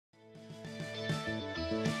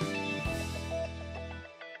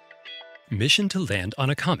Mission to land on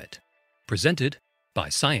a comet. Presented by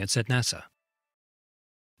Science at NASA.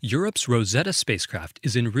 Europe's Rosetta spacecraft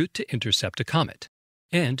is en route to intercept a comet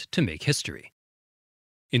and to make history.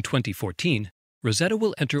 In 2014, Rosetta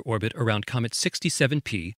will enter orbit around Comet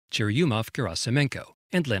 67P Churyumov-Gerasimenko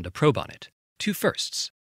and land a probe on it. Two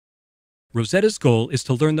firsts. Rosetta's goal is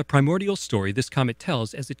to learn the primordial story this comet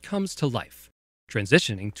tells as it comes to life,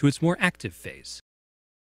 transitioning to its more active phase.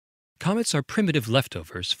 Comets are primitive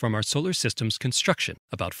leftovers from our solar system's construction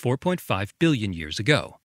about 4.5 billion years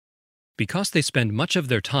ago. Because they spend much of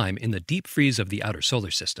their time in the deep freeze of the outer solar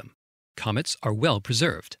system, comets are well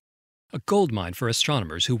preserved, a goldmine for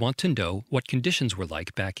astronomers who want to know what conditions were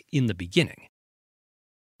like back in the beginning.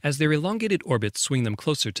 As their elongated orbits swing them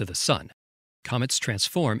closer to the Sun, comets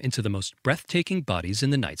transform into the most breathtaking bodies in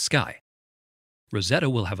the night sky. Rosetta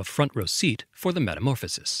will have a front-row seat for the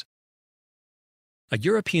metamorphosis. A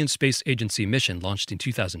European Space Agency mission launched in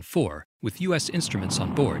 2004 with U.S. instruments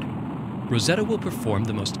on board, Rosetta will perform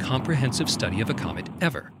the most comprehensive study of a comet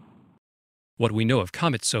ever. What we know of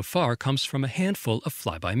comets so far comes from a handful of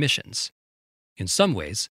flyby missions. In some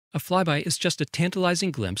ways, a flyby is just a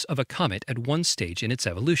tantalizing glimpse of a comet at one stage in its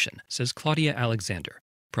evolution, says Claudia Alexander,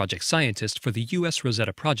 project scientist for the U.S.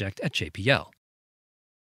 Rosetta project at JPL.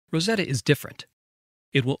 Rosetta is different.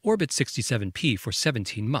 It will orbit 67P for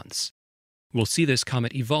 17 months. We'll see this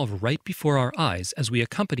comet evolve right before our eyes as we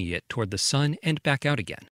accompany it toward the Sun and back out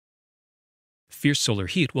again. Fierce solar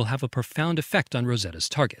heat will have a profound effect on Rosetta's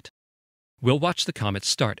target. We'll watch the comet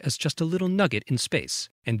start as just a little nugget in space,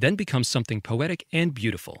 and then become something poetic and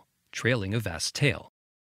beautiful, trailing a vast tail.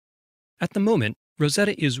 At the moment,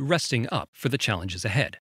 Rosetta is resting up for the challenges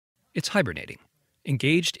ahead. It's hibernating,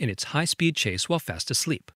 engaged in its high-speed chase while fast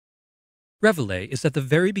asleep. Reveille is at the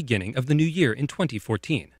very beginning of the new year in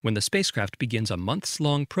 2014, when the spacecraft begins a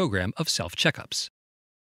months-long program of self-checkups.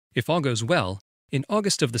 If all goes well, in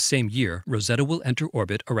August of the same year, Rosetta will enter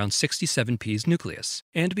orbit around 67P's nucleus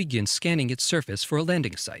and begin scanning its surface for a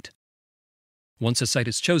landing site. Once a site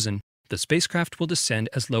is chosen, the spacecraft will descend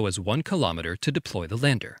as low as 1 kilometer to deploy the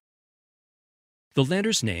lander. The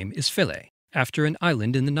lander's name is Philae, after an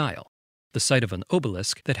island in the Nile, the site of an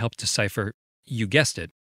obelisk that helped decipher, you guessed it,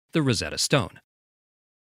 the Rosetta Stone.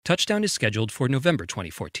 Touchdown is scheduled for November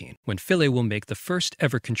 2014, when Philae will make the first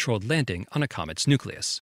ever controlled landing on a comet's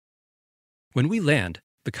nucleus. When we land,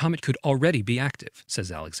 the comet could already be active,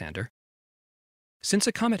 says Alexander. Since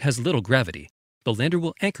a comet has little gravity, the lander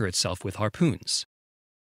will anchor itself with harpoons.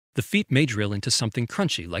 The feet may drill into something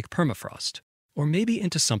crunchy like permafrost, or maybe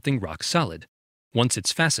into something rock solid. Once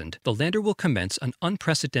it's fastened, the lander will commence an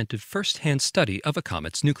unprecedented first-hand study of a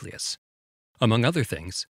comet's nucleus. Among other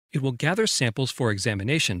things, it will gather samples for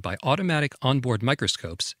examination by automatic onboard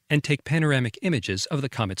microscopes and take panoramic images of the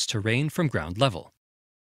comet's terrain from ground level.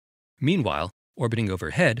 Meanwhile, orbiting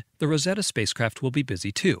overhead, the Rosetta spacecraft will be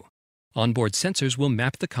busy too. Onboard sensors will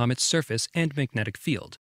map the comet's surface and magnetic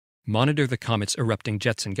field, monitor the comet's erupting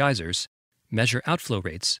jets and geysers, measure outflow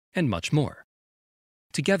rates, and much more.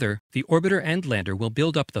 Together, the orbiter and lander will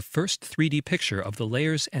build up the first 3D picture of the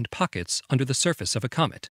layers and pockets under the surface of a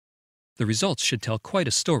comet. The results should tell quite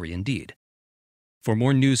a story indeed. For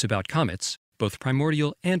more news about comets, both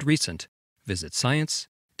primordial and recent, visit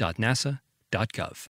science.nasa.gov.